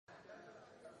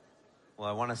Well,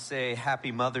 I want to say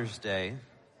happy Mother's Day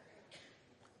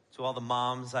to all the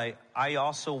moms. I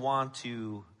also want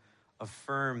to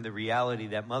affirm the reality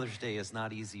that Mother's Day is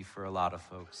not easy for a lot of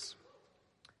folks.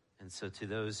 And so to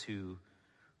those who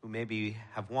maybe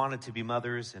have wanted to be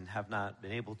mothers and have not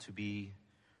been able to be,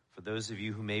 for those of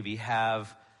you who maybe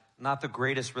have not the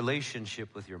greatest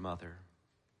relationship with your mother,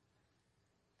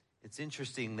 it's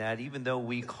interesting that even though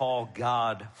we call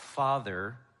God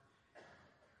Father,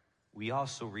 we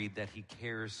also read that he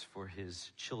cares for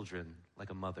his children like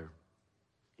a mother.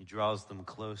 He draws them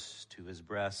close to his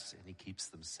breast and he keeps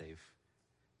them safe.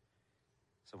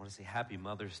 So I want to say happy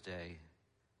Mother's Day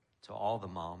to all the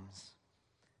moms.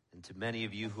 And to many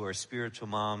of you who are spiritual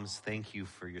moms, thank you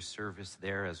for your service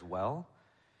there as well.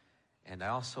 And I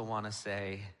also want to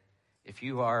say, if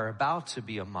you are about to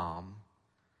be a mom,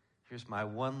 here's my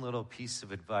one little piece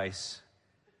of advice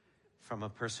from a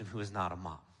person who is not a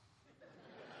mom.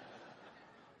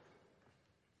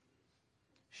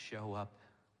 Show up,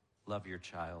 love your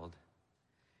child,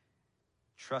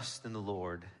 trust in the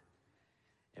Lord.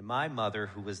 And my mother,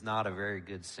 who was not a very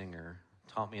good singer,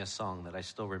 taught me a song that I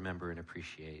still remember and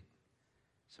appreciate.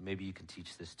 So maybe you can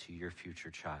teach this to your future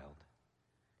child.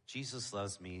 Jesus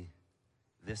loves me,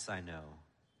 this I know,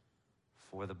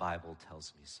 for the Bible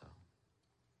tells me so.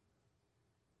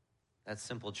 That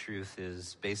simple truth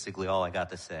is basically all I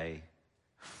got to say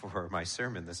for my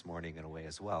sermon this morning in a way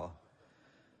as well.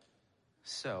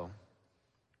 So,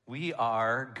 we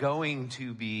are going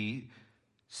to be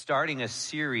starting a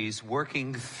series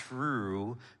working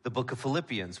through the book of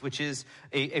Philippians, which is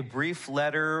a brief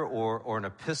letter or an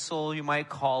epistle, you might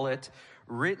call it,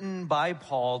 written by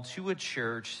Paul to a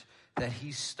church that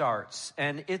he starts.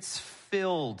 And it's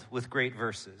filled with great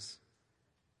verses.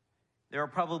 There are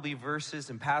probably verses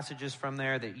and passages from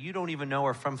there that you don't even know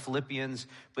are from Philippians,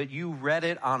 but you read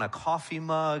it on a coffee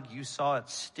mug. You saw it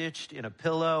stitched in a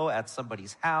pillow at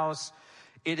somebody's house.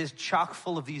 It is chock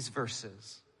full of these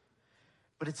verses.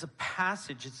 But it's a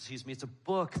passage, it's a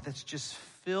book that's just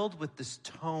filled with this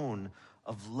tone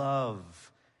of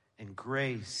love and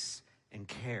grace and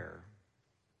care.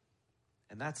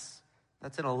 And that's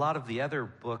in a lot of the other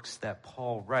books that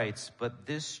Paul writes, but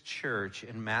this church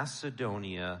in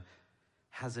Macedonia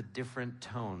has a different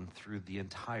tone through the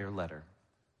entire letter.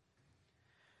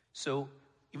 So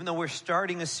even though we're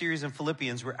starting a series in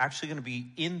Philippians, we're actually going to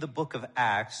be in the book of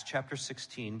Acts, chapter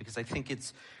 16, because I think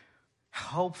it's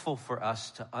helpful for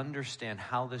us to understand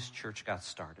how this church got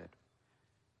started.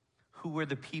 Who were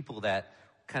the people that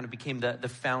kind of became the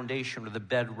foundation or the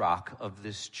bedrock of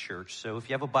this church? So if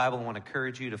you have a Bible, I want to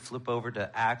encourage you to flip over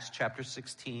to Acts chapter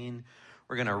 16.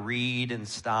 We're going to read and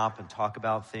stop and talk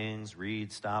about things,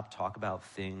 read, stop, talk about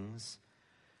things.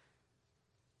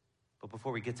 But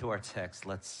before we get to our text,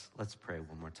 let's pray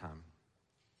one more time.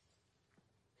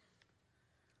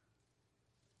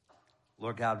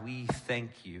 Lord God, we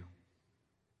thank you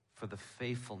for the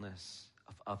faithfulness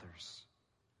of others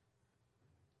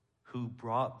who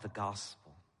brought the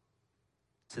gospel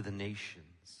to the nations,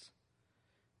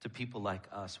 to people like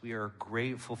us. We are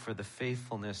grateful for the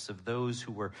faithfulness of those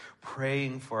who were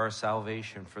praying for our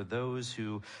salvation, for those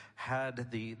who had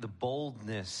the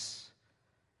boldness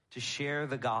to share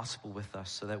the gospel with us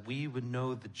so that we would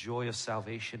know the joy of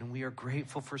salvation. And we are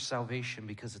grateful for salvation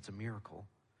because it's a miracle.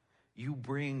 You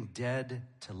bring dead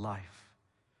to life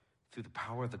through the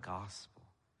power of the gospel.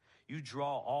 You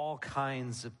draw all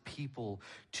kinds of people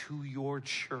to your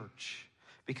church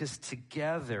because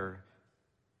together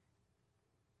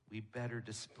we better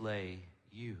display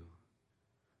you,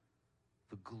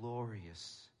 the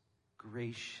glorious,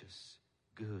 gracious,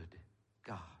 good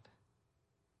God.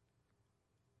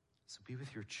 So be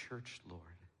with your church, Lord.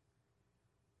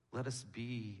 Let us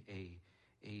be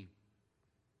a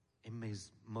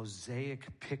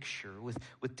mosaic picture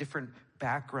with different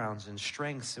backgrounds and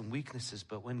strengths and weaknesses,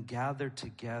 but when gathered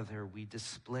together, we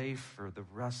display for the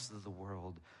rest of the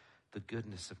world the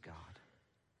goodness of God.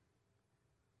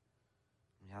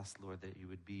 We ask, Lord, that you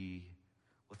would be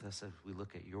with us as we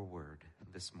look at your word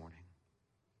this morning.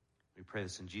 We pray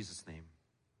this in Jesus' name.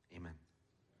 Amen.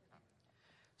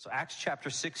 So Acts chapter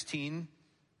 16,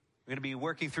 we're going to be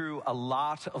working through a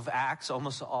lot of Acts,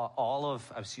 almost all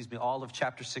of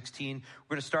chapter 16.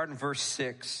 We're going to start in verse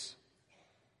 6.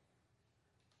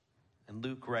 And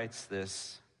Luke writes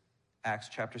this, Acts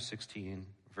chapter 16,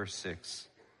 verse 6.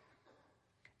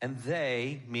 And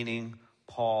they, meaning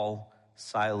Paul,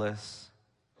 Silas,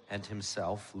 and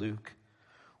himself, Luke,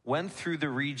 went through the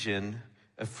region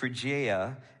of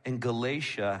Phrygia and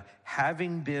Galatia,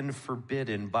 having been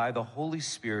forbidden by the Holy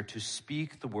Spirit to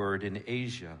speak the word in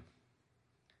Asia.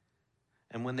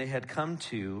 And when they had come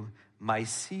to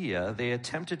Mysia, they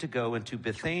attempted to go into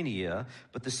Bithynia,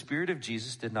 but the Spirit of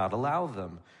Jesus did not allow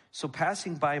them. So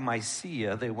passing by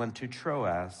Mysia, they went to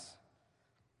Troas.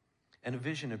 And a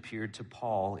vision appeared to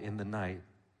Paul in the night.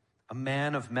 A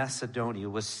man of Macedonia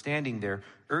was standing there,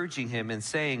 urging him and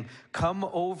saying, "Come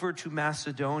over to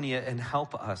Macedonia and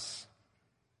help us."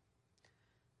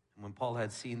 And when Paul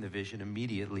had seen the vision,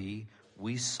 immediately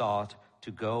we sought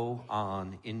to go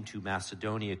on into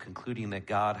Macedonia, concluding that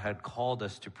God had called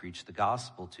us to preach the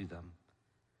gospel to them.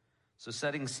 So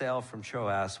setting sail from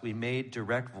Troas, we made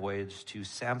direct voyage to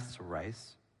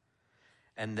Samothrace,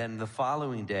 and then the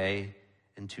following day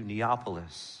into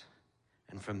Neapolis,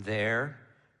 and from there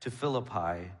to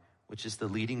Philippi, which is the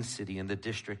leading city in the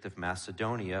district of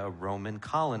Macedonia, a Roman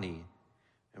colony.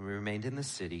 And we remained in the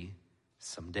city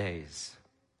some days.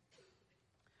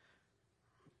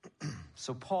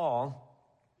 So Paul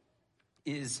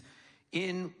is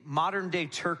in modern day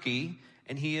Turkey,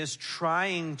 and he is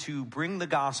trying to bring the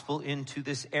gospel into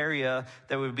this area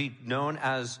that would be known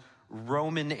as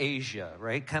Roman Asia,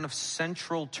 right? Kind of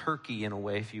central Turkey in a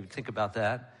way, if you think about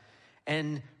that.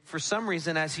 And for some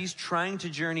reason, as he's trying to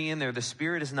journey in there, the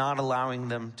Spirit is not allowing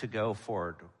them to go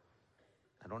forward.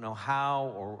 I don't know how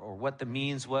or what the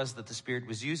means was that the Spirit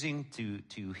was using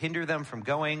to hinder them from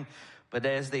going. But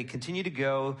as they continue to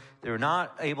go, they're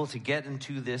not able to get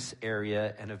into this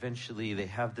area. And eventually they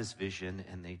have this vision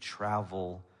and they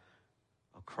travel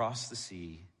across the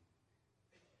sea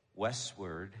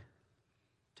westward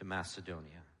to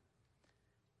Macedonia.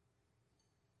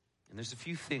 And there's a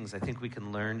few things I think we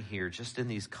can learn here just in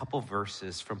these couple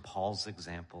verses from Paul's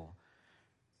example.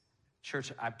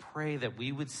 Church, I pray that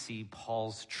we would see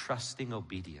Paul's trusting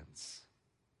obedience.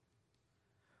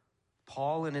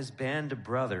 Paul and his band of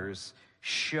brothers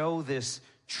show this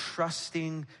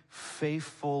trusting,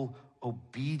 faithful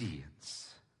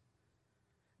obedience.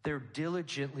 They're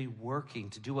diligently working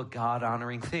to do a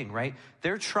God-honoring thing, right?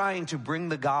 They're trying to bring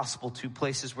the gospel to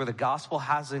places where the gospel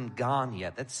hasn't gone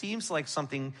yet. That seems like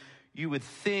something you would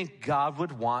think God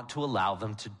would want to allow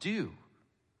them to do.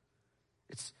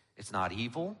 It's not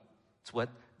evil. It's what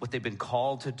they've been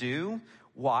called to do.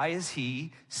 Why is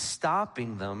he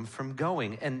stopping them from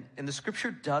going? And the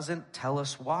scripture doesn't tell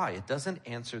us why. It doesn't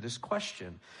answer this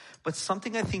question. But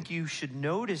something I think you should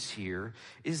notice here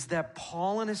is that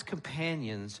Paul and his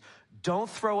companions don't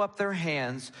throw up their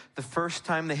hands the first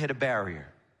time they hit a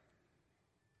barrier.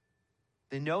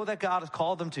 They know that God has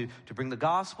called them to bring the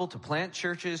gospel, to plant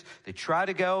churches. They try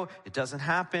to go. It doesn't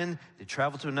happen. They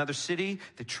travel to another city.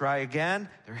 They try again.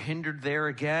 They're hindered there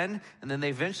again. And then they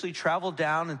eventually travel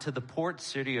down into the port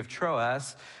city of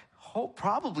Troas,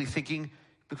 probably thinking,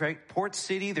 right, port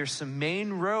city, there's some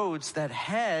main roads that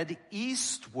head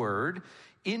eastward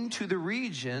into the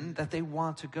region that they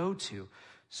want to go to.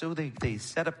 So they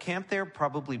set up camp there,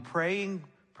 probably praying,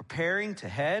 preparing to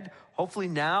head. Hopefully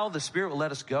now the Spirit will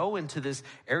let us go into this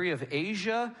area of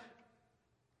Asia.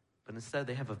 But instead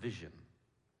they have a vision.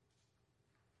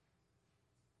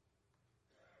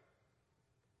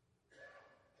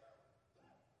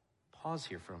 Pause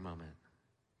here for a moment.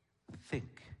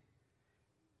 Think.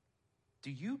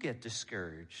 Do you get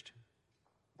discouraged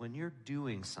when you're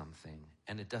doing something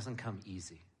and it doesn't come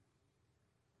easy?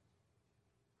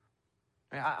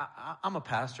 I'm a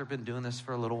pastor, been doing this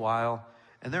for a little while.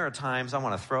 And there are times I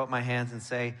want to throw up my hands and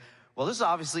say, well, this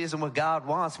obviously isn't what God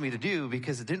wants me to do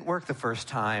because it didn't work the first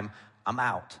time. I'm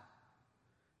out.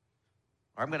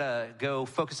 Or I'm going to go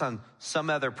focus on some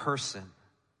other person.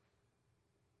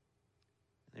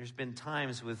 There's been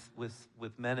times with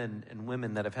men and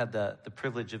women that have had the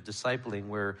privilege of discipling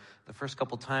where the first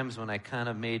couple times when I kind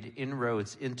of made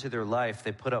inroads into their life,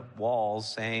 they put up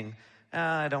walls saying,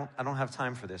 I don't have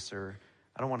time for this, or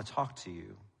I don't want to talk to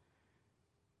you.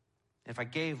 If I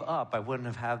gave up, I wouldn't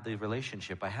have had the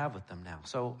relationship I have with them now.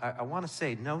 So I want to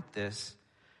say, note this.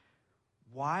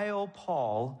 While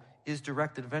Paul is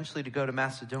directed eventually to go to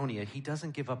Macedonia, he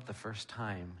doesn't give up the first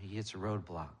time he hits a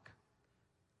roadblock.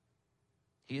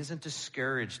 He isn't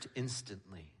discouraged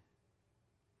instantly.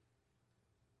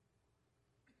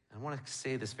 I want to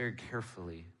say this very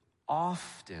carefully.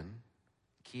 Often,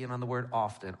 key in on the word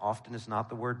often. Often is not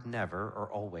the word never or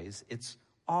always. It's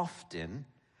often.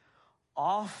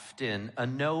 Often a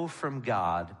no from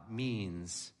God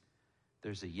means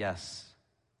there's a yes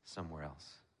somewhere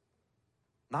else.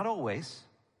 Not always.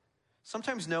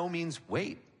 Sometimes no means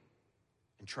wait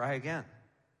and try again.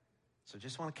 So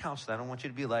just want to couch that. I don't want you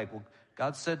to be like, well,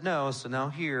 God said no, so now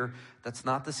here. That's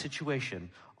not the situation.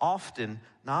 Often,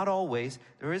 not always,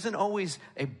 there isn't always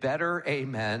a better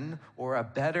amen or a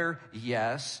better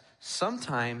yes.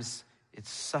 Sometimes it's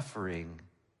suffering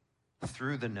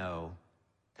through the no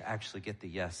to actually get the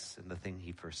yes in the thing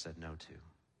he first said no to.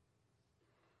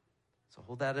 So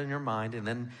hold that in your mind. And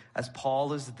then as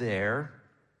Paul is there,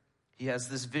 he has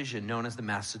this vision known as the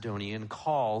Macedonian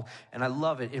call. And I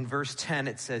love it. In verse 10,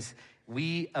 it says,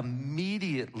 we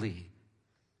immediately,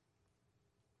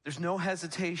 there's no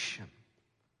hesitation.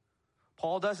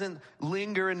 Paul doesn't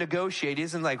linger and negotiate. He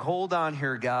isn't like, hold on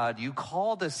here, God. You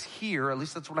called us here. At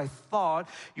least that's what I thought.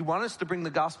 You want us to bring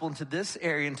the gospel into this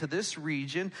area, into this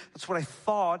region. That's what I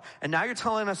thought. And now you're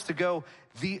telling us to go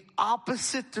the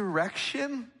opposite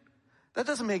direction? That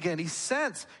doesn't make any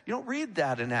sense. You don't read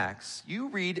that in Acts. You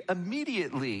read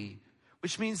immediately,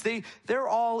 which means they're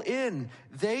all in.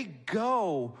 They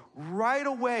go right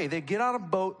away. They get on a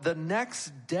boat the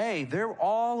next day. They're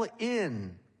all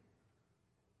in.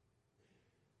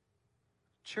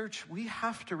 Church, we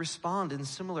have to respond in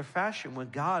similar fashion when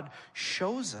God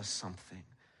shows us something.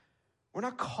 We're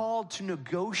not called to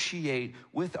negotiate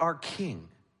with our King.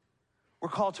 We're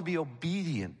called to be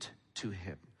obedient to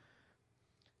him.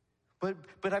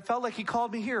 But I felt like he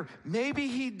called me here. Maybe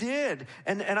he did.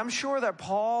 And I'm sure that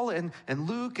Paul and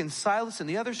Luke and Silas and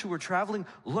the others who were traveling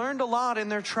learned a lot in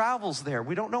their travels there.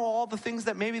 We don't know all the things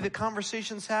that maybe the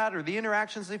conversations had or the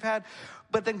interactions they've had.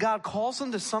 But then God calls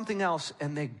them to something else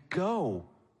and they go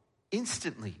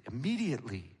instantly,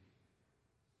 immediately.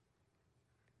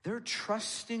 Their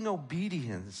trusting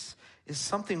obedience is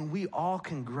something we all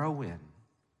can grow in.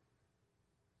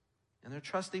 And their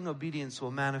trusting obedience will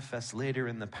manifest later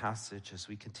in the passage as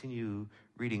we continue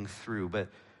reading through. But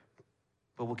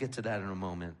we'll get to that in a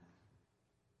moment.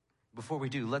 Before we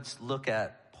do, let's look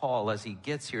at Paul as he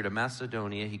gets here to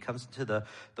Macedonia. He comes to the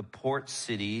port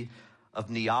city of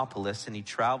Neapolis, and he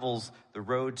travels the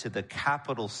road to the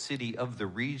capital city of the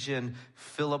region,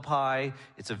 Philippi.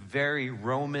 It's a very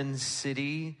Roman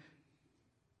city.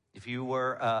 If you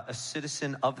were a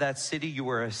citizen of that city, you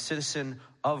were a citizen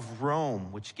of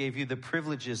Rome, which gave you the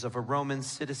privileges of a Roman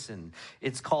citizen.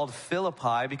 It's called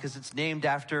Philippi because it's named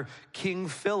after King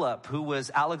Philip, who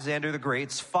was Alexander the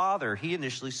Great's father. He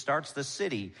initially starts the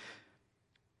city.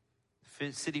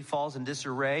 The city falls in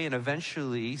disarray, and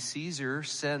eventually Caesar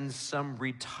sends some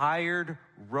retired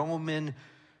Roman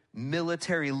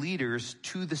military leaders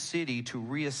to the city to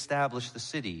reestablish the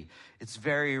city. It's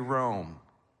very Rome.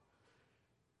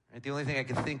 Right? The only thing I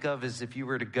can think of is if you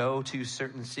were to go to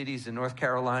certain cities in North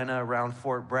Carolina around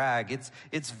Fort Bragg,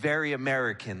 it's very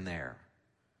American there.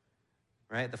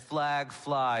 Right? The flag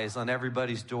flies on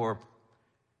everybody's door.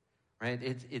 Right?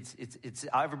 It's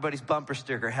everybody's bumper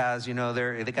sticker has,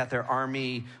 they got their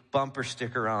army bumper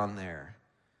sticker on there.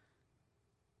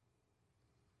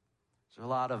 There's a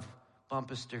lot of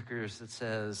bumper stickers that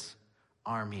says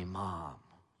Army Mom.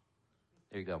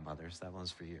 There you go, mothers. That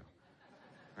one's for you.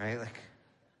 Right?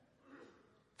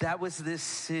 That was this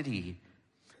city.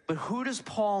 But who does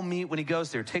Paul meet when he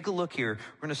goes there? Take a look here.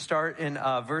 We're going to start in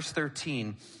verse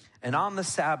 13. And on the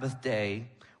Sabbath day,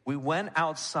 we went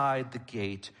outside the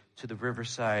gate to the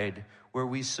riverside where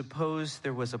we supposed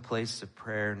there was a place of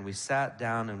prayer. And we sat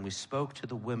down and we spoke to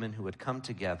the women who had come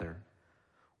together.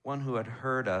 One who had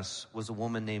heard us was a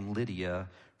woman named Lydia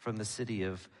from the city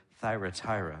of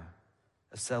Thyatira,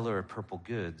 a seller of purple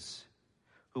goods,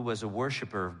 who was a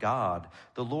worshiper of God.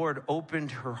 The Lord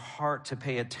opened her heart to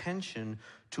pay attention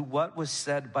to what was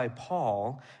said by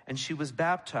Paul, and she was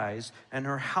baptized, and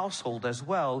her household as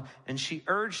well. And she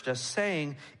urged us,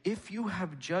 saying, if you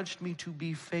have judged me to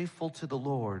be faithful to the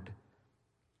Lord,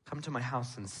 come to my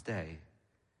house and stay.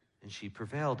 And she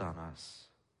prevailed on us.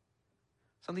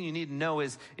 Something you need to know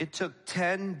is it took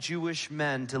 10 Jewish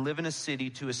men to live in a city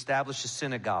to establish a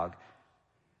synagogue.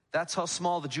 That's how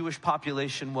small the Jewish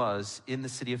population was in the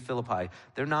city of Philippi.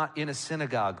 They're not in a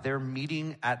synagogue. They're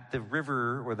meeting at the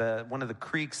river or one of the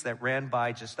creeks that ran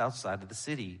by just outside of the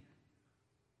city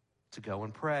to go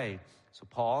and pray. So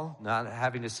Paul, not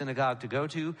having a synagogue to go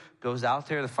to, goes out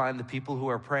there to find the people who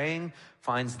are praying,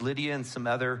 finds Lydia and some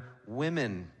other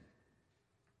women.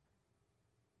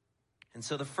 And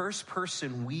so the first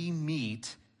person we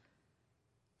meet,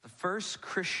 the first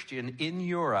Christian in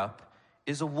Europe,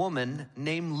 is a woman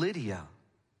named Lydia.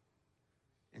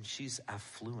 And she's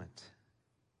affluent.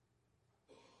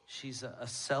 She's a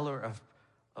seller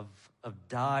of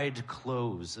dyed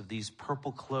clothes, of these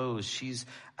purple clothes. She's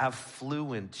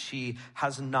affluent. She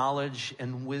has knowledge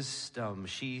and wisdom.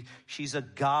 She's a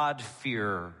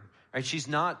God-fearer. Right? She's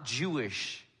not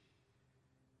Jewish.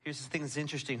 Here's the thing that's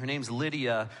interesting. Her name's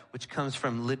Lydia, which comes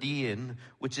from Lydian,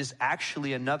 which is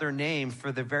actually another name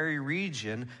for the very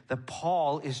region that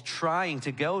Paul is trying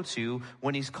to go to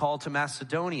when he's called to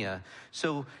Macedonia.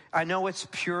 So I know it's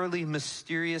purely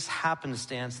mysterious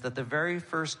happenstance that the very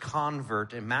first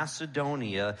convert in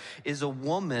Macedonia is a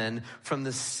woman from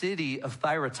the city of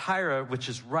Thyatira, which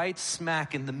is right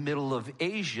smack in the middle of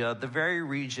Asia, the very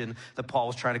region that Paul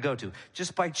was trying to go to.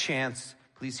 Just by chance,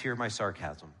 please hear my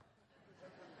sarcasm.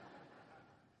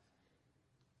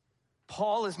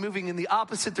 Paul is moving in the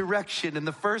opposite direction, and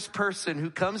the first person who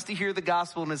comes to hear the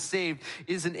gospel and is saved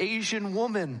is an Asian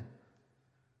woman.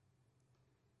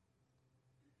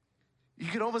 You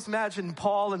can almost imagine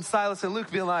Paul and Silas and Luke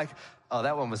being like, oh,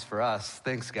 that one was for us.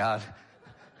 Thanks, God.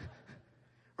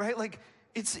 Right? Like,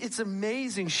 it's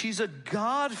amazing. She's a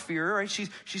God-fearer, right?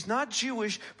 She's not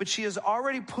Jewish, but she has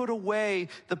already put away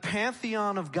the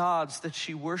pantheon of gods that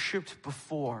she worshiped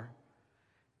before.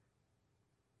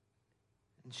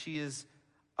 And she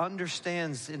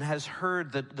understands and has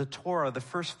heard the Torah, the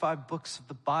first 5 books of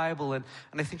the Bible, and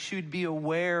I think she would be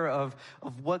aware of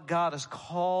what God has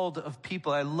called of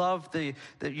people. I love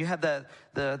that you had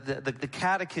the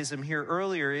catechism here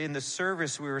earlier in the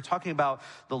service. We were talking about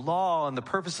the law and the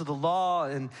purpose of the law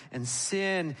and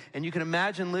sin, and you can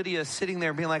imagine Lydia sitting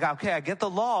there being like, okay, I get the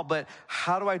law, but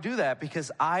how do I do that?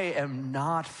 Because I am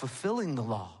not fulfilling the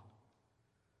law.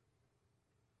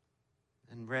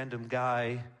 And random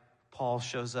guy, Paul,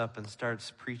 shows up and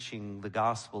starts preaching the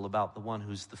gospel about the one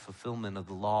who's the fulfillment of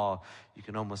the law. You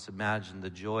can almost imagine the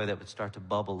joy that would start to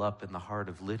bubble up in the heart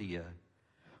of Lydia.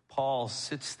 Paul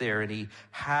sits there and he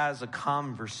has a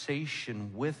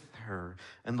conversation with her,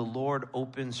 and the Lord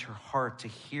opens her heart to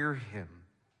hear him.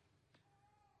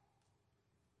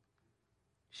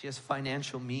 She has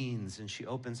financial means and she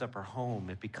opens up her home.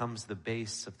 It becomes the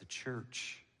base of the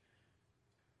church.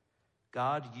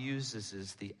 God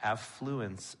uses the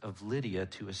affluence of Lydia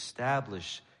to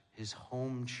establish his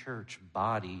home church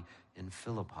body in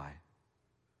Philippi.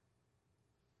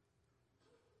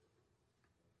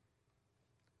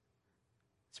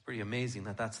 It's pretty amazing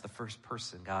that that's the first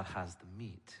person God has to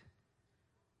meet.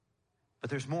 But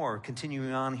there's more.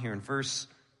 Continuing on here in verse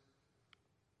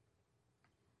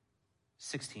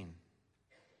 16.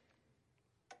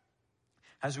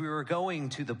 As we were going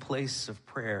to the place of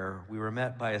prayer, we were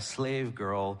met by a slave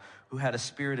girl who had a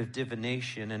spirit of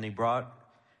divination, and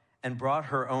brought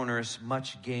her owners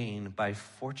much gain by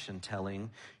fortune telling.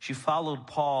 She followed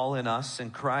Paul and us,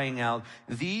 and crying out,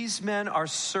 "These men are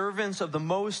servants of the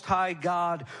Most High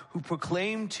God, who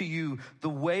proclaim to you the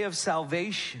way of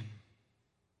salvation."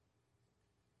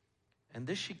 And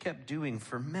this she kept doing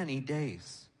for many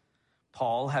days.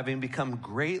 Paul, having become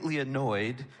greatly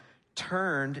annoyed,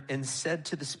 turned and said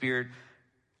to the spirit,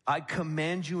 "I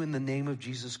command you in the name of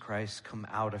Jesus Christ, come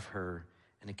out of her."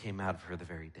 And it came out of her the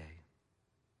very day,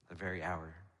 the very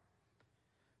hour.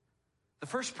 The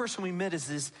first person we meet is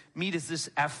this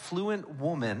affluent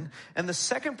woman, and the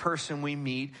second person we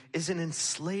meet is an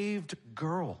enslaved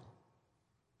girl.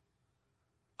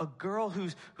 A girl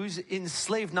who's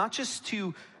enslaved not just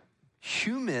to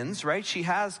humans, right? She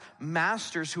has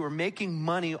masters who are making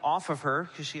money off of her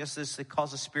because she has this, it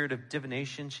calls a spirit of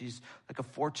divination. She's like a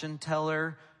fortune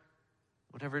teller.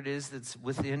 Whatever it is that's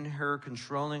within her,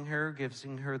 controlling her,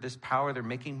 giving her this power. They're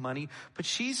making money. But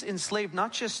she's enslaved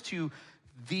not just to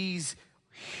these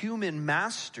human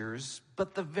masters,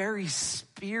 but the very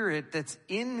spirit that's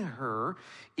in her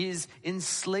is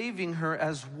enslaving her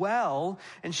as well.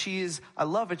 And she is, I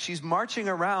love it, she's marching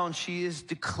around. She is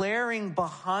declaring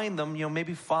behind them,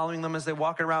 maybe following them as they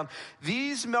walk around,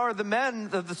 "These are the men,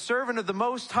 the servant of the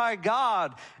Most High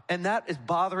God." And that is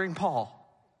bothering Paul.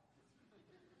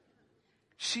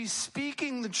 She's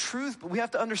speaking the truth, but we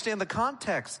have to understand the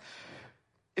context.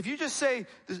 If you just say,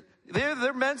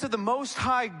 they're men of the Most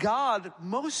High God,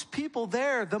 most people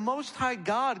there, the Most High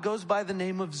God goes by the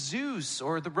name of Zeus,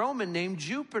 or the Roman name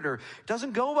Jupiter. It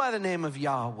doesn't go by the name of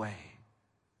Yahweh.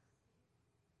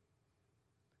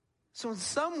 So in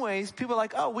some ways, people are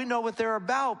like, oh, we know what they're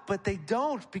about, but they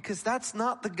don't, because that's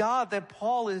not the God that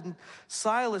Paul and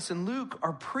Silas and Luke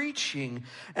are preaching.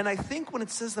 And I think when it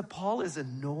says that Paul is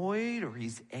annoyed or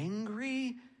he's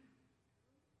angry,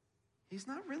 he's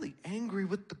not really angry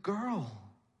with the girl.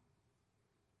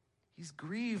 He's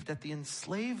grieved at the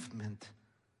enslavement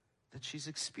that she's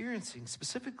experiencing,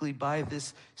 specifically by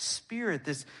this spirit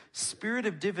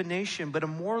of divination. But a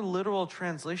more literal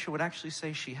translation would actually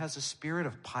say she has a spirit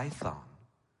of Python,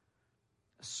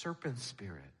 a serpent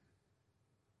spirit.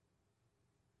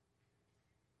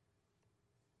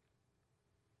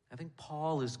 I think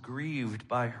Paul is grieved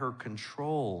by her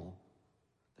control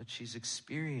that she's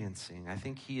experiencing. I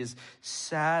think he is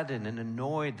saddened and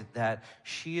annoyed that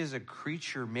she is a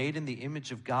creature made in the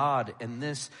image of God, and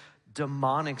this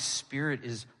demonic spirit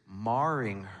is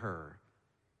marring her.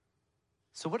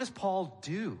 So what does Paul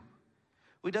do?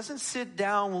 Well, he doesn't sit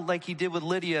down like he did with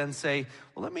Lydia and say,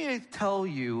 well, let me tell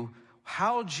you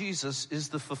how Jesus is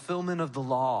the fulfillment of the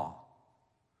law.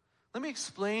 Let me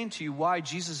explain to you why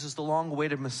Jesus is the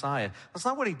long-awaited Messiah. That's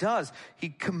not what he does. He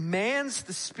commands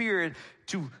the spirit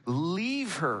to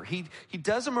leave her. He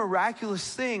does a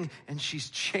miraculous thing, and she's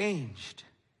changed.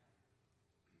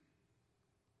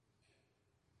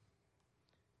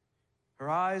 Her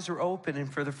eyes are open, and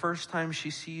for the first time she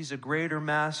sees a greater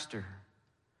master,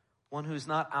 one who's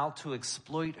not out to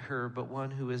exploit her, but one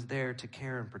who is there to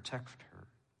care and protect her.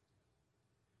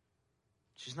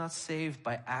 She's not saved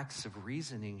by acts of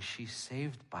reasoning. She's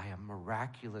saved by a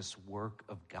miraculous work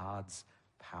of God's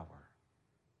power.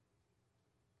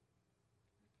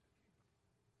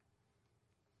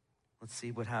 Let's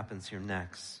see what happens here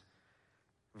next.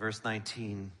 Verse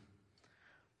 19.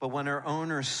 But when her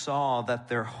owners saw that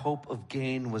their hope of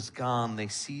gain was gone, they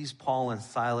seized Paul and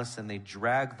Silas and they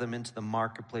dragged them into the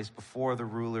marketplace before the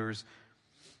rulers.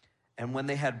 And when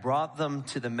they had brought them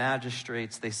to the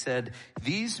magistrates, they said,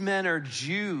 these men are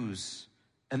Jews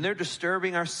and they're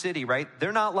disturbing our city, right?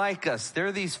 They're not like us.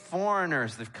 They're these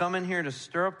foreigners. They've come in here to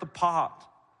stir up the pot.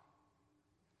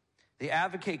 They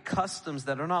advocate customs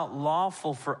that are not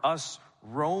lawful for us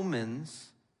Romans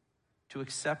to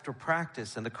accept or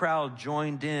practice. And the crowd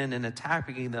joined in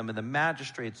attacking them, and the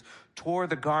magistrates tore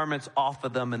the garments off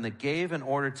of them, and they gave an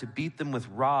order to beat them with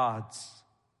rods.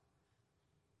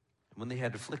 And when they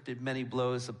had inflicted many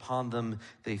blows upon them,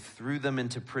 they threw them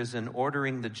into prison,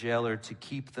 ordering the jailer to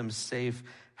keep them safe.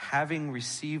 Having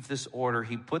received this order,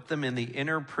 he put them in the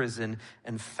inner prison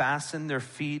and fastened their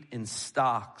feet in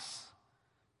stocks.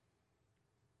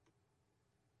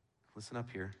 Listen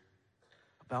up here.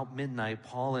 About midnight,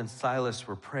 Paul and Silas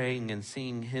were praying and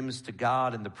singing hymns to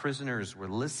God, and the prisoners were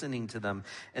listening to them.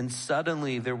 And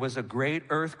suddenly there was a great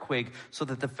earthquake, so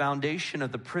that the foundation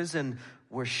of the prison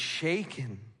was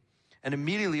shaken. And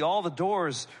immediately all the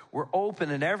doors were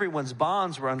open and everyone's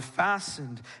bonds were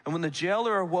unfastened. And when the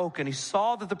jailer awoke and he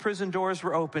saw that the prison doors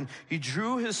were open, he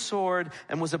drew his sword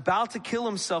and was about to kill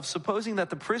himself, supposing that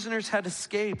the prisoners had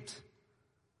escaped.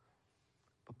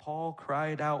 But Paul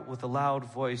cried out with a loud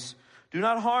voice, do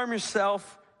not harm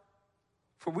yourself,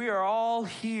 for we are all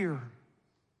here.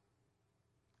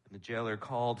 And the jailer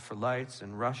called for lights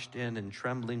and rushed in, and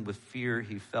trembling with fear,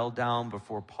 he fell down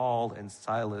before Paul and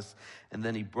Silas. And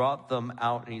then he brought them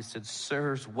out and he said,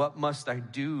 sirs, what must I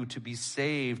do to be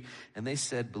saved? And they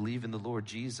said, believe in the Lord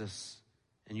Jesus,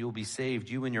 and you will be saved,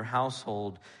 you and your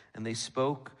household. And they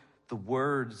spoke the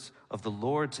words of the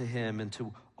Lord to him and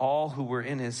to all who were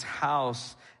in his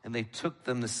house. And they took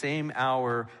them the same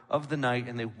hour of the night,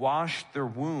 and they washed their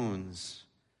wounds.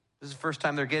 This is the first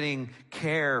time they're getting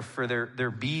care for their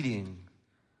beating.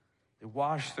 They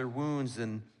washed their wounds,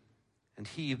 and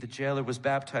he, the jailer, was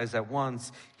baptized at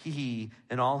once, he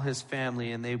and all his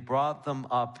family, and they brought them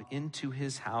up into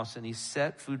his house, and he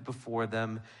set food before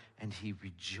them, and he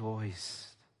rejoiced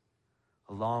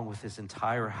along with his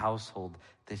entire household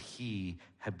that he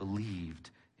had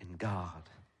believed in God.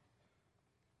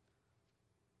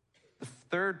 The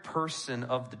third person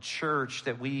of the church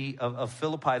of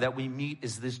Philippi that we meet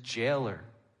is this jailer.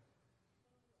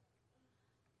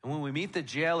 And when we meet the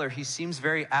jailer, he seems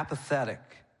very apathetic.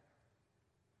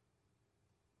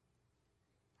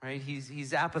 Right?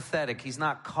 He's apathetic. He's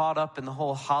not caught up in the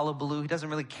whole hullabaloo. He doesn't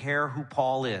really care who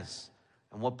Paul is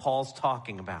and what Paul's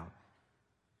talking about.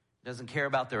 He doesn't care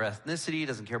about their ethnicity. He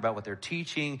doesn't care about what they're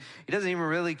teaching. He doesn't even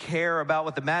really care about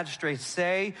what the magistrates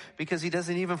say, because he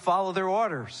doesn't even follow their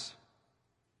orders.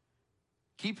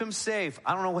 Keep him safe.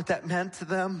 I don't know what that meant to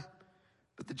them,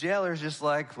 but the jailer's just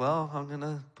like, well, I'm going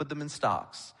to put them in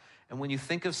stocks. And when you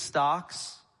think of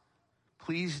stocks,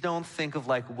 please don't think of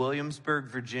like Williamsburg,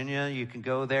 Virginia. You can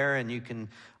go there and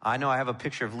I know I have a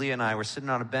picture of Leah and I. We're sitting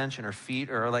on a bench and our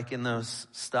feet are like in those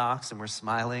stocks and we're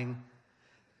smiling.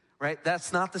 Right?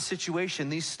 That's not the situation.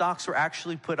 These stocks were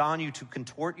actually put on you to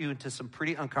contort you into some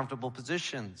pretty uncomfortable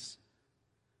positions.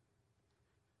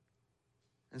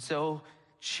 And so,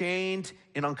 chained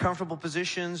in uncomfortable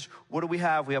positions, what do we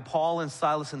have? We have Paul and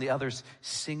Silas and the others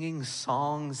singing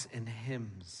songs and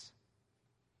hymns.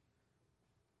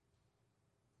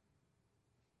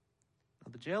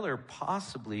 Now, the jailer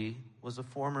possibly was a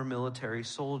former military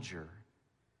soldier.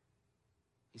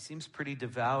 He seems pretty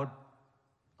devout,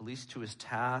 at least to his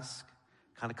task.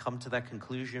 Kind of come to that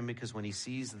conclusion because when he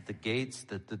sees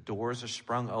that the doors are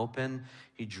sprung open,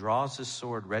 he draws his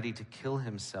sword ready to kill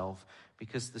himself,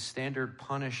 because the standard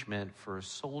punishment for a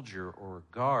soldier or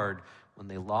a guard when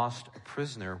they lost a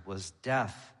prisoner was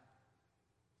death.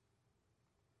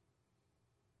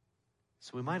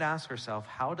 So we might ask ourselves,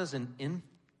 how does an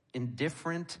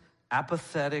indifferent,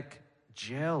 apathetic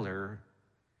jailer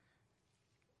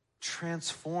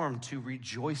transform to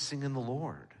rejoicing in the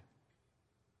Lord?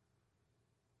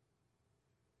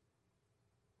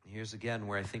 Here's again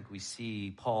where I think we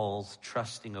see Paul's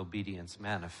trusting obedience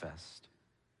manifest.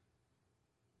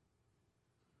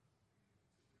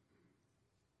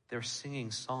 They're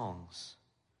singing songs.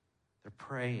 They're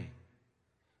praying.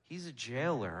 He's a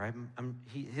jailer.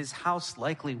 His house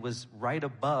likely was right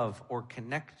above or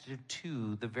connected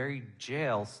to the very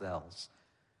jail cells.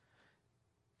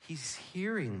 He's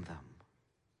hearing them.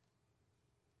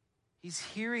 He's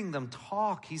hearing them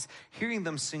talk. He's hearing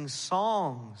them sing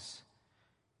songs.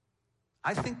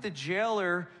 I think the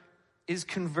jailer is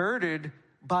converted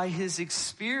by his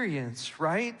experience,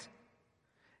 right?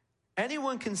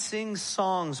 Anyone can sing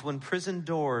songs when prison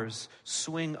doors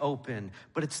swing open,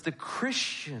 but it's the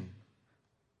Christian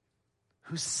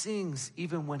who sings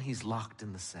even when he's locked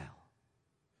in the cell.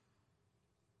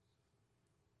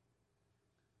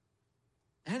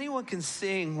 Anyone can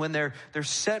sing when they're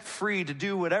set free to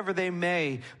do whatever they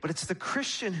may, but it's the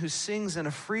Christian who sings in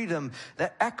a freedom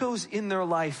that echoes in their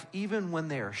life even when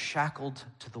they are shackled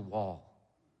to the wall.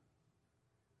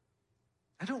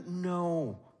 I don't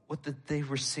know what they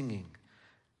were singing.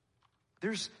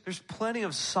 There's plenty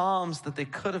of psalms that they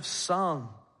could have sung.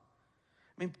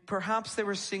 I mean, perhaps they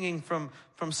were singing from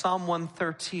Psalm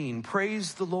 113.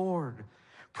 Praise the Lord.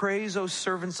 Praise, O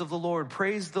servants of the Lord.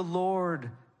 Praise the Lord.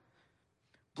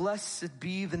 Blessed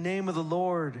be the name of the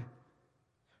Lord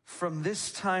from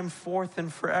this time forth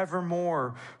and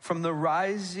forevermore. From the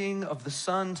rising of the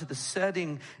sun to the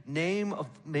setting, may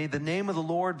the name of the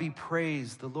Lord be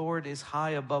praised. The Lord is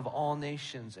high above all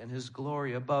nations, and his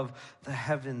glory above the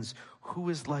heavens. Who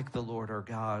is like the Lord our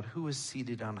God? Who is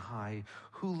seated on high?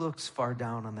 Who looks far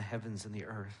down on the heavens and the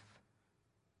earth?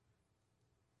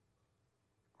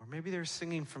 Or maybe they're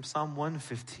singing from Psalm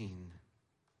 115.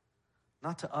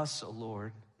 Not to us, O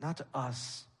Lord, not to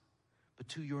us, but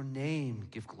to your name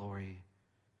give glory.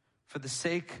 For the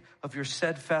sake of your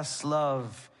steadfast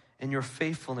love and your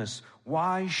faithfulness,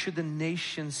 why should the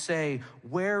nations say,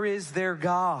 where is their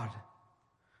God?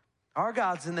 Our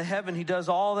God's in the heaven. He does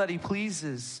all that he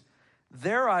pleases.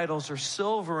 Their idols are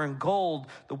silver and gold,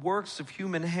 the works of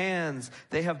human hands.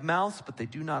 They have mouths, but they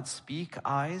do not speak,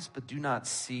 eyes, but do not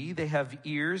see. They have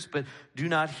ears, but do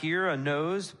not hear, a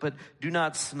nose, but do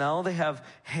not smell. They have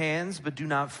hands, but do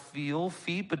not feel,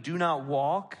 feet, but do not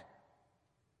walk.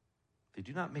 They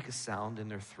do not make a sound in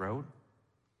their throat.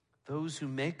 Those who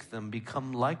make them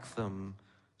become like them.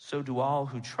 So do all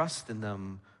who trust in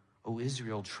them. O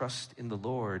Israel, trust in the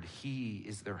Lord. He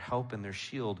is their help and their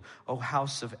shield. O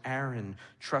house of Aaron,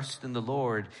 trust in the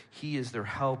Lord. He is their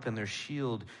help and their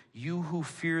shield. You who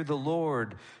fear the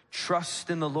Lord,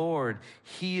 trust in the Lord.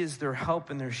 He is their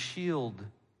help and their shield.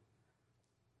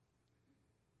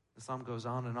 The psalm goes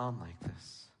on and on like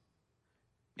this.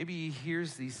 Maybe he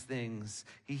hears these things.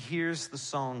 He hears the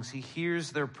songs. He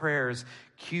hears their prayers.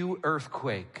 Cue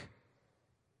earthquake.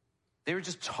 They were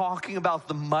just talking about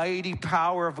the mighty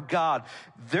power of God.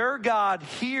 Their God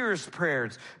hears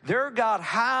prayers. Their God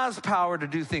has power to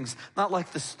do things, not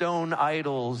like the stone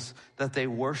idols that they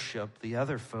worship, the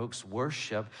other folks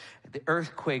worship. The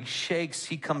earthquake shakes.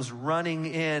 He comes running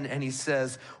in and he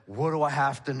says, what do I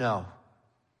have to know?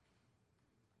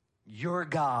 Your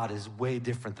God is way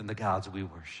different than the gods we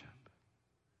worship.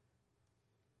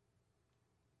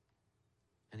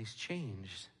 And he's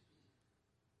changed.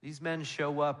 These men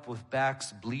show up with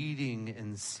backs bleeding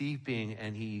and seeping,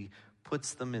 and he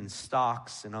puts them in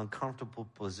stocks in uncomfortable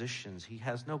positions. He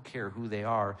has no care who they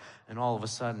are, and all of a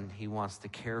sudden he wants to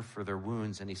care for their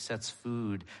wounds, and he sets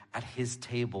food at his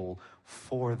table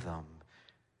for them.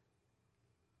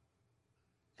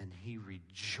 And he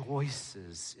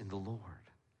rejoices in the Lord.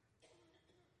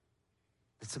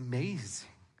 It's amazing.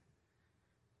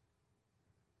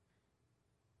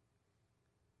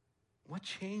 What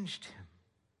changed him?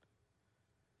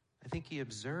 I think he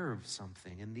observed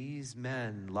something in these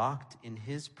men locked in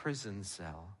his prison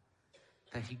cell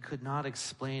that he could not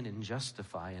explain and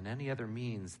justify in any other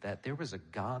means, that there was a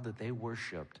God that they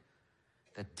worshiped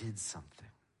that did something.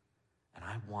 And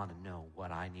I want to know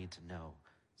what I need to know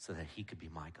so that he could be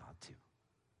my God too.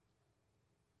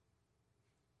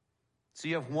 So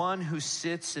you have one who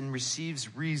sits and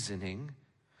receives reasoning.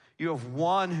 You have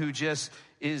one who just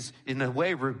is in a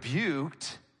way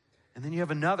rebuked. And then you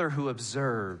have another who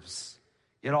observes.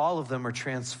 Yet all of them are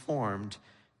transformed.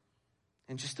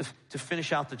 And just to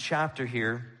finish out the chapter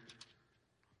here,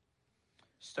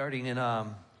 starting in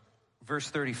verse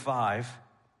 35.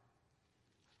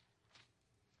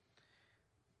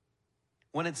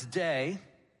 When it's day,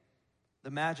 the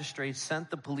magistrate sent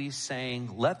the police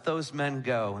saying, "Let those men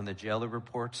go." And the jailer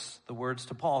reports the words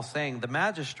to Paul saying, "The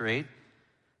magistrate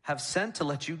have sent to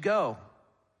let you go.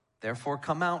 Therefore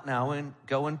come out now and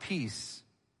go in peace."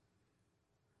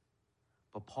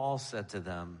 But Paul said to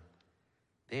them,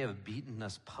 "They have beaten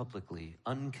us publicly,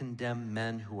 uncondemned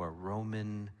men who are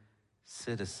Roman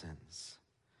citizens.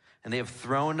 And they have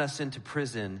thrown us into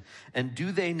prison. And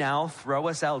do they now throw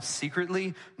us out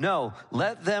secretly? No,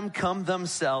 let them come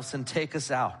themselves and take us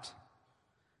out."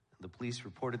 The police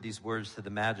reported these words to the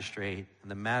magistrate. And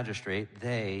the magistrate,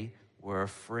 they were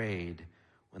afraid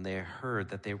when they heard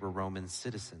that they were Roman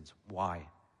citizens. Why?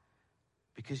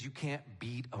 Because you can't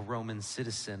beat a Roman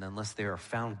citizen unless they are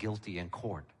found guilty in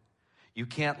court. You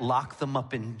can't lock them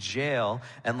up in jail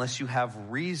unless you have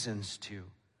reasons to.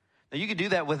 Now, you could do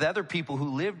that with other people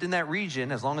who lived in that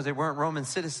region as long as they weren't Roman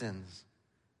citizens.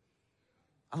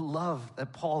 I love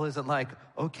that Paul isn't like,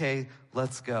 "Okay,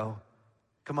 let's go.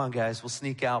 Come on, guys, we'll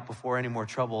sneak out before any more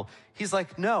trouble." He's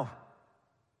like, "No.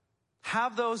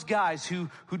 Have those guys who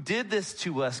did this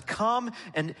to us come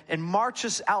and march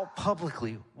us out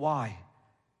publicly." Why?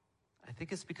 I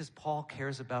think it's because Paul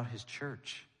cares about his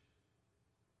church.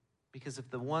 Because if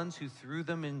the ones who threw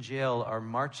them in jail are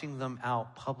marching them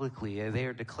out publicly, they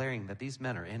are declaring that these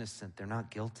men are innocent, they're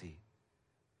not guilty,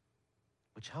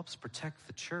 which helps protect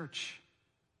the church.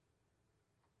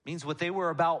 Means what they were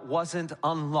about wasn't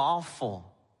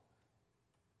unlawful.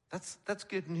 That's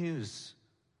good news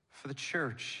for the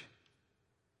church.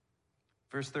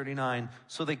 Verse 39,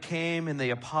 so they came and they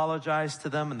apologized to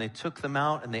them and they took them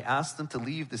out and they asked them to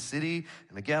leave the city.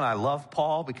 And again, I love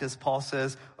Paul because Paul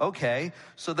says, okay.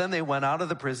 So then they went out of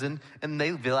the prison and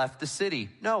they left the city.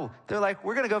 No, they're like,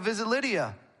 we're going to go visit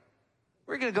Lydia.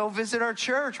 We're going to go visit our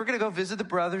church. We're going to go visit the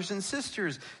brothers and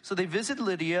sisters. So they visited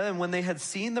Lydia, and when they had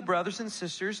seen the brothers and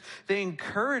sisters, they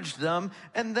encouraged them,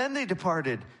 and then they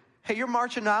departed. Hey, you're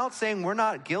marching out saying we're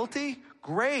not guilty?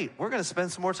 Great. We're going to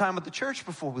spend some more time with the church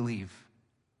before we leave.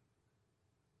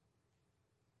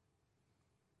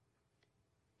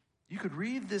 You could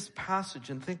read this passage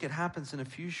and think it happens in a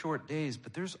few short days,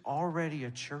 but there's already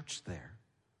a church there.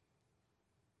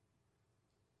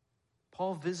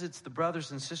 Paul visits the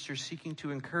brothers and sisters seeking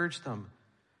to encourage them.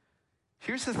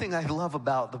 Here's the thing I love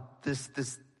about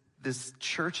this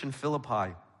church in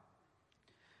Philippi.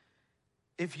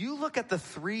 If you look at the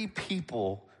three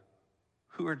people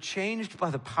who are changed by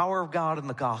the power of God in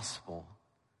the gospel,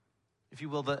 if you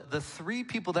will, the three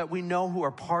people that we know who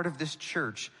are part of this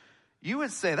church, you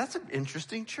would say, that's an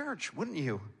interesting church, wouldn't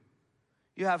you?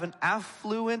 You have an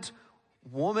affluent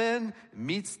woman,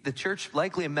 meets the church,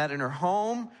 likely met in her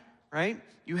home, right?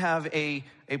 You have a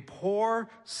poor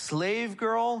slave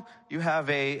girl. You have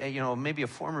maybe a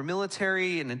former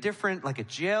military and a different, like a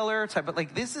jailer type. But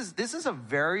like this is a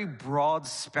very broad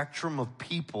spectrum of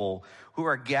people who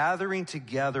are gathering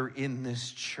together in this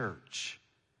church.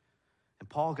 And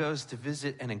Paul goes to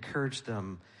visit and encourage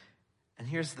them. And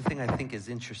here's the thing I think is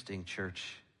interesting,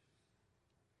 church.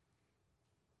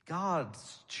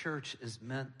 God's church is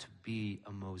meant to be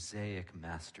a mosaic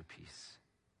masterpiece.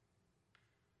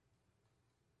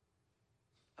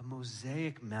 A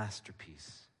mosaic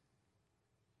masterpiece.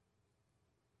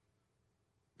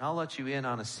 And I'll let you in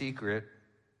on a secret.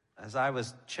 As I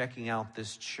was checking out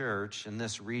this church in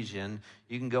this region,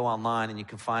 you can go online and you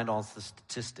can find all the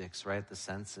statistics, right? The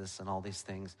census and all these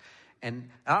things. And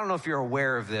I don't know if you're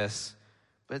aware of this,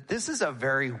 but this is a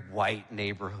very white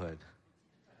neighborhood.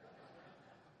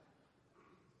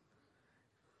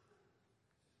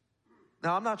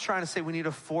 Now, I'm not trying to say we need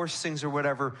to force things or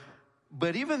whatever,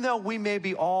 but even though we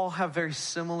maybe all have very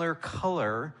similar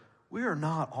color, we are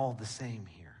not all the same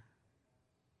here.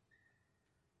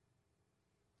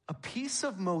 A piece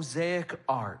of mosaic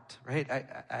art, right?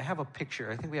 I have a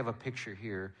picture. I think we have a picture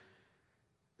here.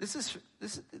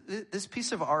 This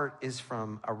piece of art is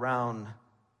from around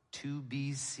 2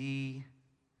 BC,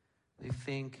 they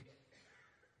think.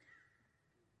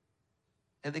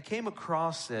 And they came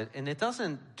across it, and it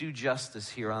doesn't do justice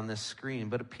here on this screen,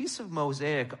 but a piece of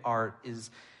mosaic art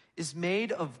is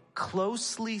made of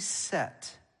closely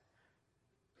set,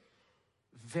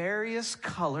 various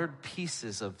colored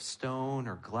pieces of stone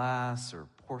or glass or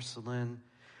porcelain.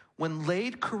 When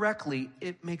laid correctly,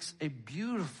 it makes a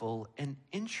beautiful and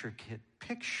intricate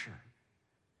picture.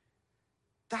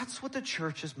 That's what the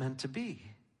church is meant to be.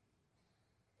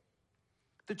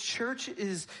 The church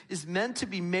is meant to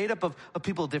be made up of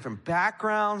people of different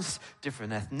backgrounds,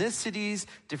 different ethnicities,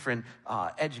 different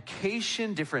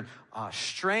education, different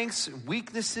strengths,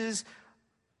 weaknesses,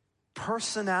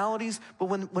 personalities. But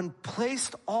when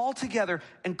placed all together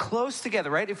and close together,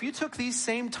 right? If you took these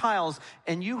same tiles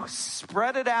and you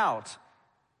spread it out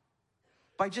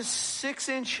by just 6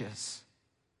 inches,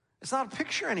 it's not a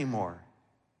picture anymore.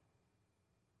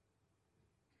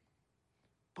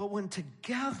 But when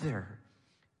together,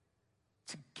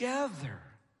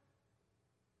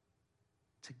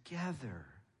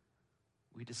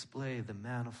 we display the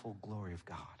manifold glory of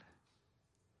God.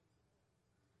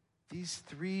 These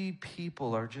 3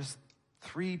 people are just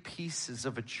 3 pieces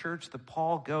of a church that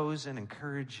Paul goes and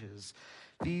encourages.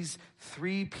 These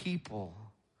 3 people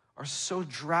are so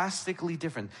drastically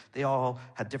different. They all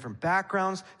had different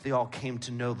backgrounds. They all came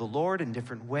to know the Lord in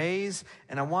different ways.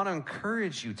 And I want to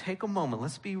encourage you, take a moment.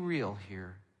 Let's be real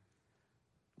here.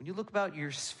 When you look about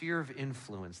your sphere of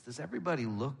influence, does everybody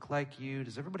look like you?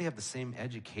 Does everybody have the same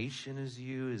education as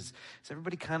you? Does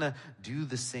everybody kind of do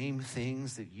the same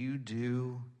things that you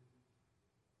do?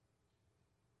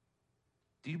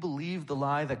 Do you believe the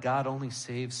lie that God only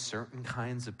saves certain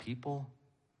kinds of people?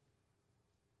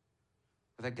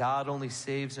 Or that God only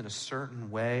saves in a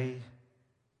certain way?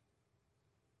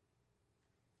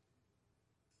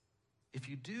 If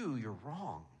you do, you're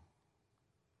wrong.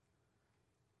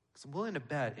 Because I'm willing to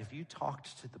bet if you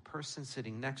talked to the person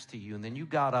sitting next to you and then you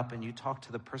got up and you talked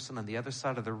to the person on the other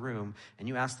side of the room and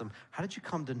you asked them, how did you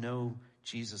come to know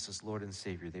Jesus as Lord and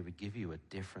Savior? They would give you a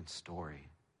different story.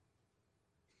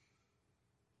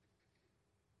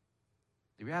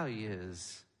 The reality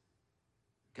is,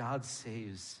 God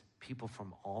saves people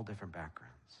from all different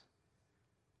backgrounds.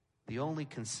 The only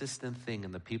consistent thing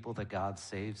in the people that God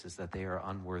saves is that they are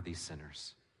unworthy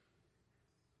sinners.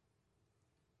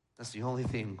 That's the only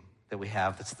thing that we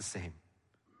have that's the same.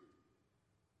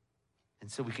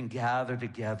 And so we can gather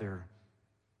together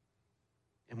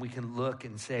and we can look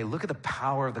and say, look at the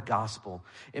power of the gospel.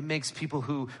 It makes people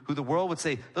who the world would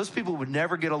say, those people would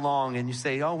never get along. And you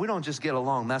say, oh, we don't just get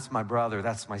along. That's my brother.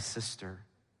 That's my sister.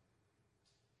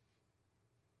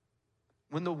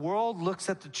 When the world looks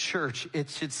at the church, it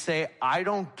should say, I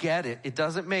don't get it. It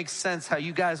doesn't make sense how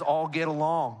you guys all get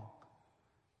along.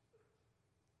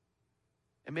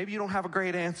 And maybe you don't have a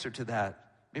great answer to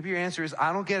that. Maybe your answer is,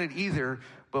 I don't get it either,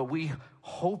 but we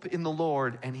hope in the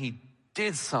Lord and he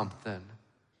did something.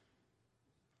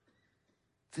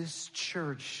 This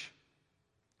church,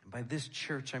 and by this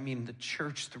church, I mean the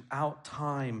church throughout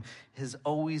time, has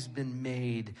always been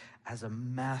made as a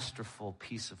masterful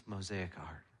piece of mosaic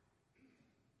art.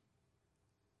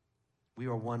 We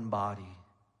are one body.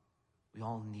 We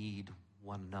all need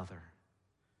one another.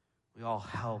 We all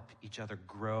help each other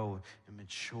grow and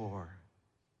mature.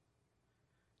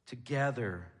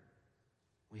 Together,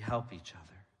 we help each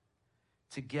other.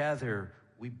 Together,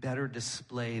 we better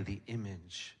display the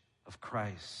image of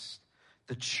Christ.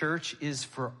 The church is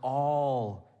for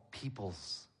all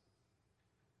peoples.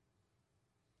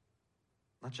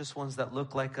 Not just ones that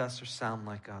look like us or sound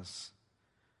like us.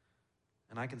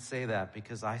 And I can say that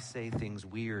because I say things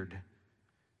weird.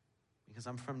 Because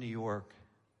I'm from New York.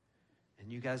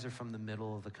 And you guys are from the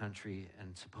middle of the country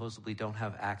and supposedly don't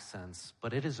have accents.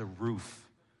 But it is a roof.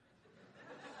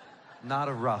 Not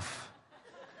a rough.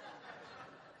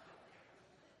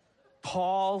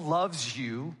 Paul loves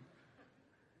you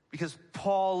because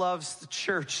Paul loves the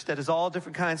church that is all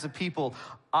different kinds of people.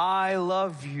 I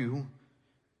love you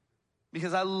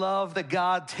because I love that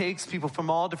God takes people from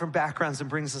all different backgrounds and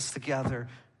brings us together.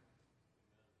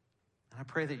 And I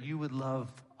pray that you would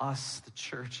love us, the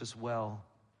church, as well,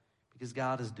 because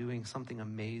God is doing something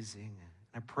amazing.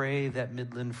 I pray that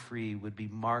Midland Free would be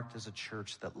marked as a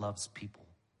church that loves people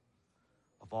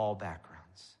of all backgrounds.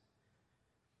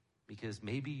 Because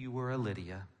maybe you were a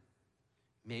Lydia.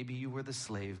 Maybe you were the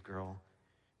slave girl.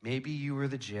 Maybe you were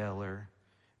the jailer.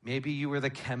 Maybe you were the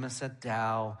chemist at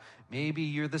Dow. Maybe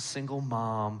you're the single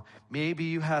mom. Maybe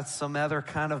you had some other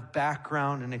kind of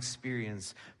background and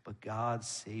experience. But God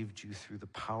saved you through the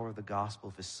power of the gospel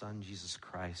of his son, Jesus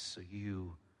Christ. So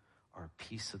you are a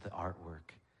piece of the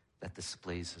artwork that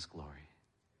displays his glory.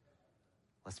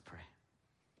 Let's pray.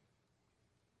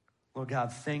 Lord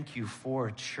God, thank you for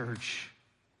a church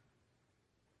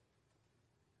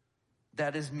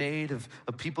that is made of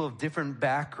people of different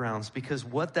backgrounds, because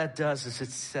what that does is it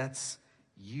sets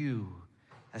you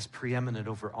as preeminent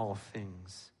over all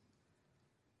things.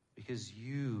 Because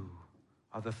you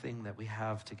are the thing that we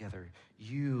have together.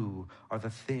 You are the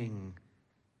thing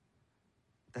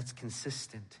that's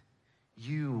consistent.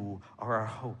 You are our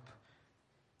hope.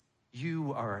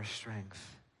 You are our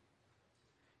strength.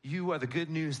 You are the good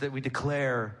news that we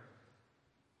declare.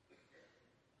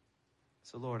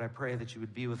 So Lord, I pray that you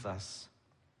would be with us.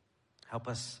 Help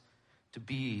us to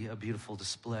be a beautiful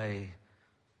display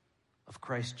of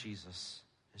Christ Jesus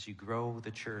as you grow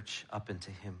the church up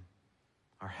into him,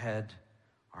 our head,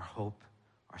 our hope,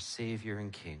 our Savior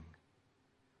and King.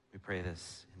 We pray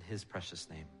this in his precious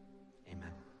name.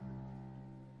 Amen.